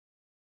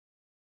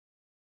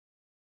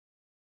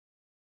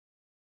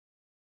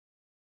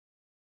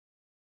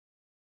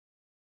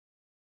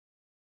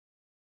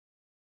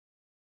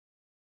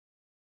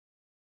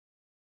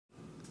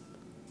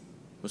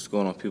What's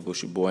going on, people?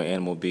 It's your boy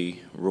Animal B.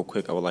 Real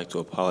quick, I would like to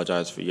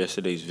apologize for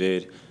yesterday's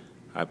vid.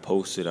 I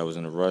posted, I was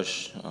in a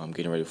rush,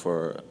 getting ready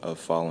for a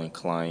following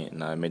client,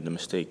 and I made the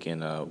mistake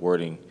in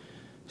wording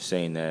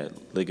saying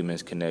that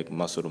ligaments connect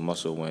muscle to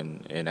muscle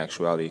when in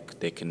actuality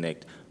they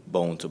connect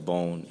bone to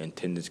bone and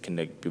tendons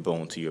connect your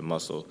bone to your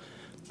muscle.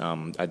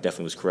 I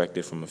definitely was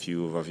corrected from a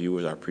few of our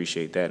viewers. I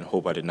appreciate that and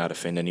hope I did not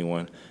offend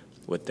anyone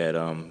with that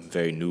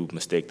very noob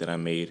mistake that I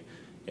made.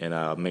 And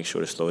I'll make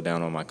sure to slow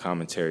down on my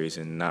commentaries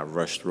and not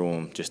rush through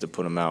them just to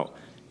put them out,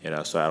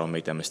 so I don't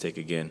make that mistake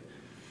again.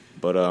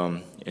 But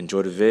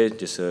enjoy the vid,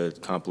 just a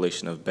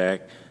compilation of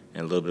back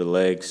and a little bit of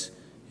legs.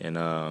 And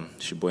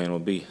it's your boy Animal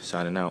B,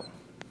 signing out.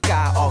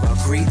 I all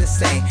agree the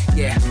same,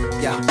 yeah,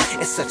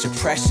 it's such a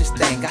precious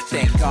thing. I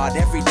thank God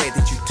every day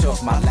that you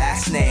took my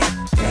last name.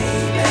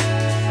 Baby,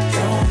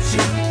 don't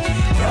you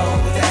know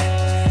that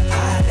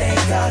I thank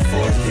God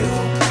for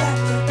you?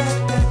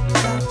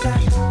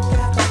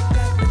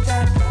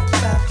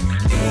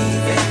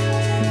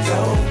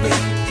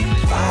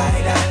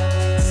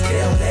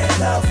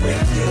 Love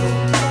with you.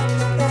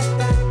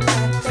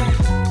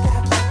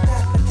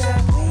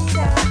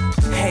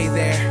 Hey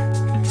there,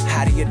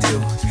 how do you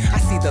do? I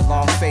see the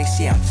long face,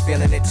 yeah, I'm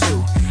feeling it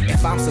too.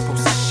 If I'm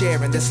supposed to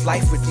share in this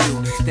life with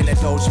you, then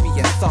indulge me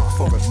in thought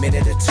for a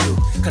minute or two.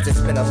 Cause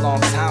it's been a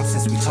long time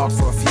since we talked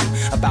for a few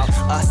about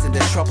us and the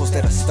troubles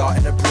that are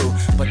starting to brew.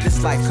 But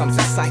this life comes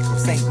in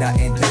cycles, ain't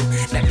nothing new.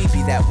 Let me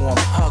be that warm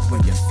hug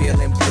when you're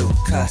feeling blue.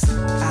 Cause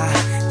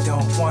I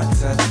don't want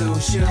to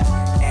lose you,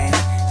 and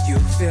you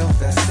feel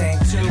the same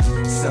too.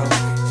 So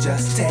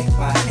just take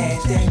my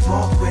hand and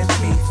walk with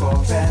me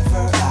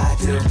forever. I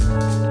do.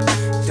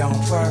 Don't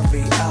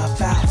worry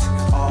about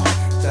all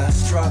the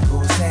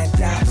struggles and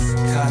doubts,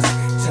 cause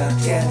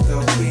together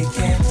we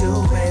can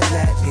do it.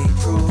 Let me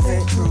prove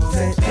it,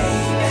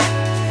 baby.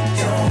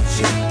 Don't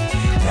you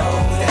know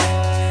that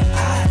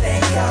I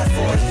thank God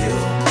for you?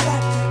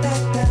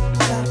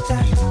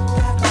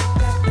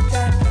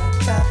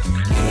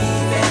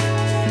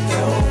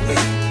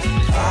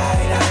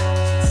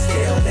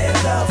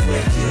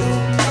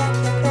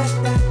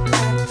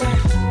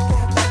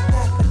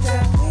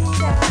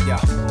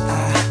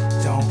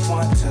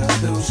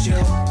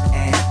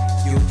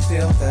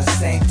 The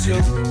same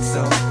too,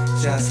 so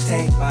just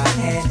take my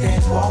hand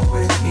and walk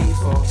with me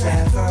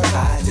forever.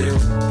 I do.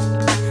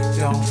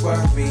 Don't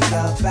worry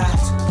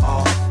about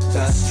all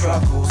the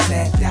struggles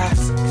and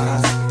doubts,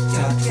 cause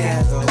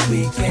together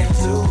we can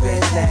do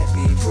it. Let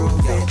me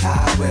prove it,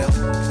 I will.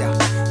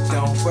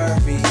 Don't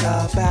worry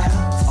about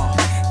all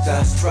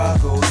the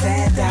struggles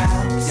and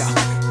doubts,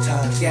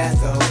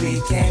 together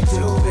we can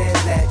do it.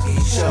 Let me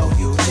show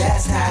you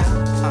just how,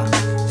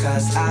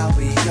 cause I'll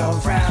be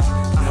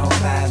around no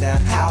matter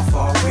how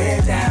far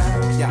we're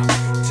down.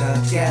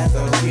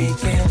 Together we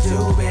can do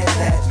it.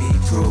 Let me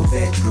prove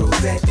it,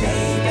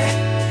 baby.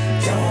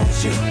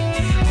 Don't you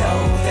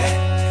know that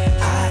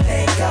I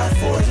thank God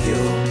for you?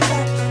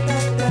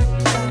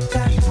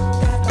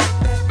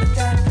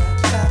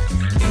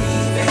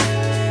 Even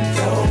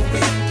though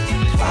we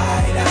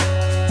fight, I'm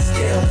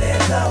still in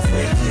love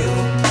with you.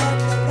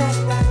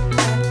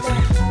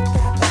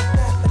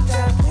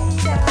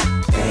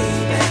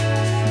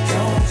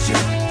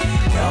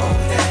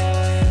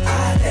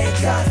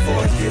 God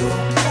for you.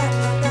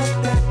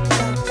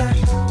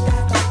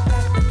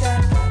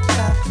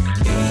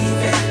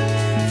 Even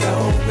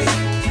though we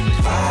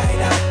fight,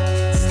 I'm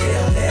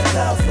still in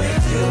love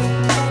with you.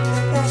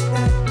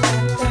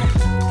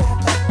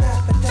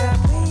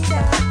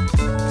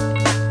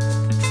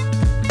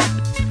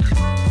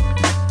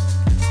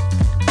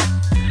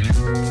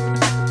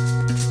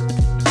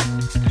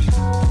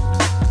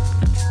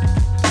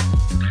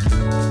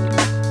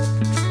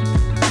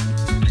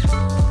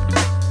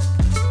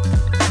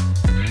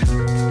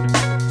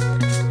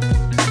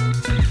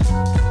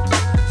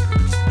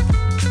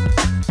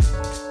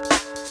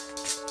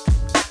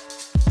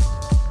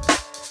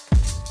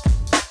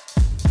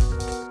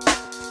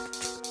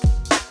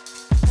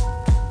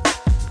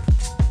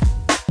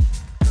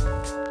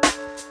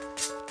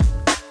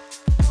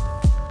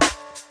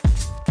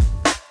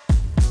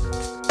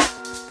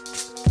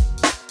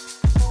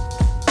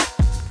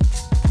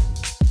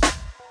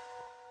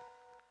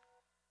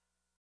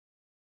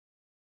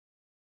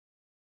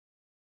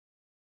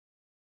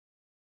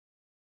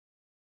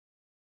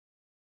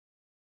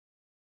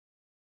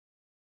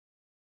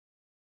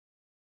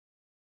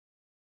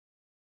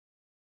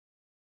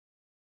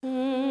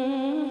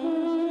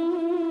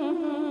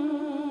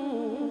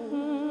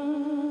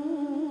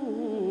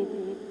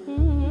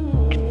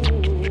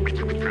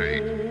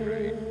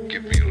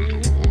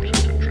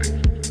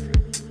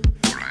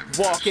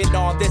 Walking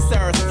on this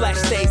earth, flesh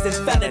stays in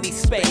felony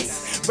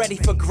space. Ready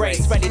for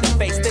grace, ready to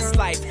face this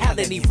life, hell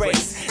any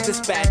race. This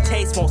bad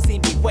taste won't see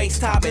me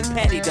waste time in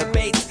petty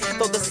debates.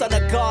 Though the Son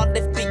of God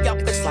lift me up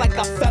and face like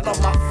I fell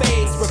on my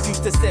face. Refuse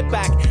to sit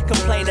back,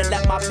 complain and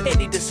let my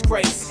pity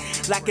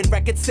disgrace. Lacking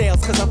record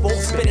sales cause I won't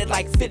spit it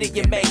like 50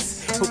 your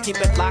mates. Who keep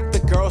it locked, the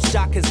girls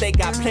jock cause they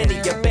got plenty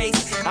of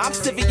bass. I'm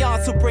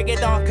Sivion, so bring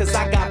it on cause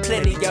I got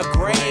plenty of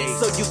grace.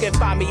 So you can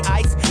find me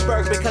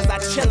iceberg because I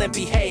chill and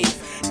behave.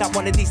 Not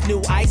one of these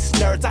new ice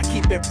nerds, I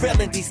keep it real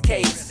in these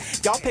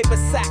caves. Y'all paper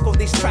sack on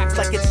these tracks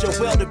like it's your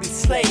will to be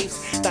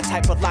slaves. That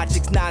type of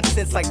logic's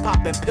nonsense like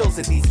popping pills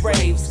at these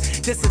raves.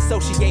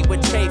 Disassociate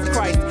with Chave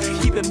Christ,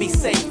 keeping me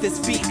safe.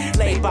 This beat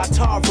laid by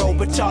Taro,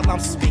 but y'all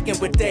I'm speaking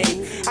with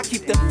Dave. I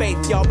keep the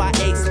faith, y'all my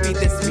ace, be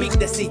this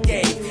meekness he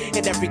gave.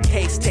 In every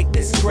case, take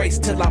this grace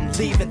till I'm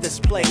leaving this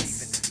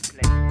place.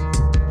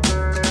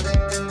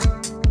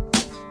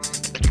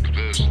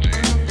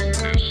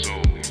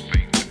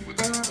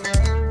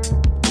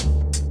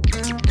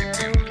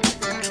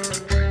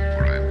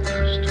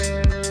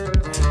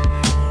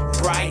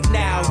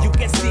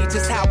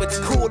 Just how it's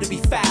cool to be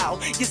foul.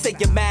 You say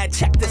you're mad,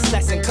 check this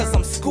lesson, cause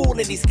I'm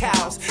schooling these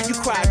cows. You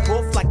cried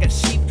wolf like a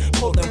sheep,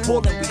 pulling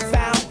wool and we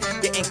found.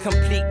 You're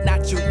incomplete,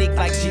 not unique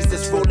like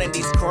Jesus ruling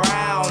these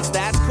crowns.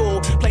 That's cool,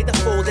 play the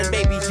fool, then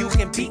maybe you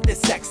can beat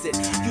this exit.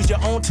 Use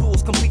your own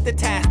tools, complete the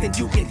task, and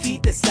you can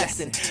heed this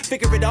lesson.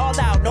 Figure it all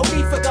out, no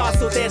need for God,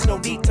 so there's no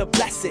need to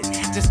bless it.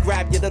 Just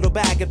grab your little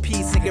bag of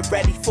peas and get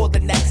ready for the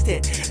next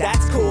hit.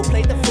 That's cool,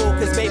 play the fool,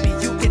 cause maybe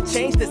you can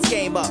change this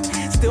game up.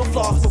 Still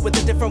floss, but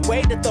with a different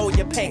way to throw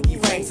your pinky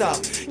rings up.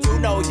 You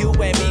know you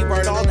and me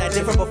weren't all that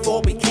different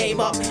before we came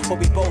up, but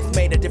we both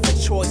made a different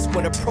choice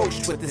when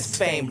approached with this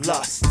fame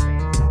lust.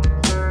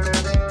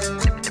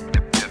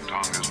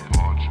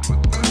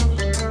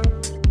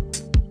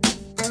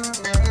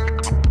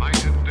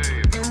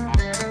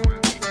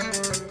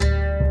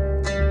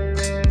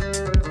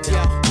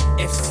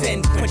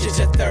 Sin quenches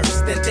your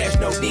thirst, then there's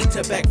no need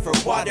to beg for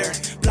water.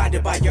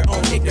 Blinded by your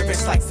own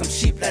ignorance like some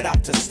sheep led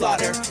out to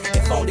slaughter.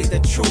 If only the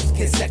truth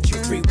can set you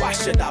free, why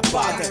should I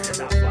bother?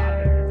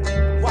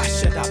 Why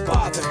should I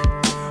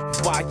bother?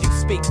 While you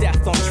speak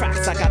death on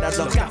tracks, I gotta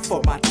look out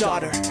for my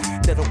daughter.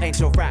 Little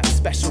angel rap,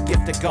 special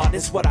gift of God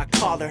is what I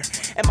call her.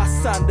 And my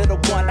son, little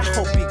one, I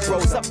hope he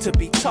grows up to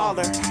be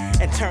taller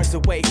and turns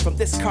away from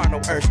this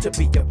carnal urge to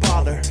be a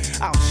baller.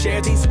 I'll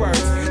share these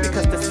words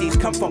because the seeds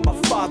come from my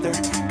father.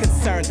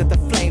 Concerned that the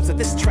flames of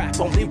this trap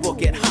only will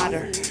get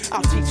hotter.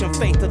 I'll teach them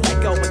faith to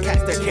let go and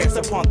cast their cares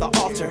upon the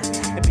altar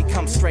and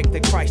become strength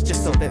in Christ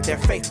just so that their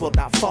faith will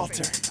not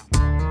falter.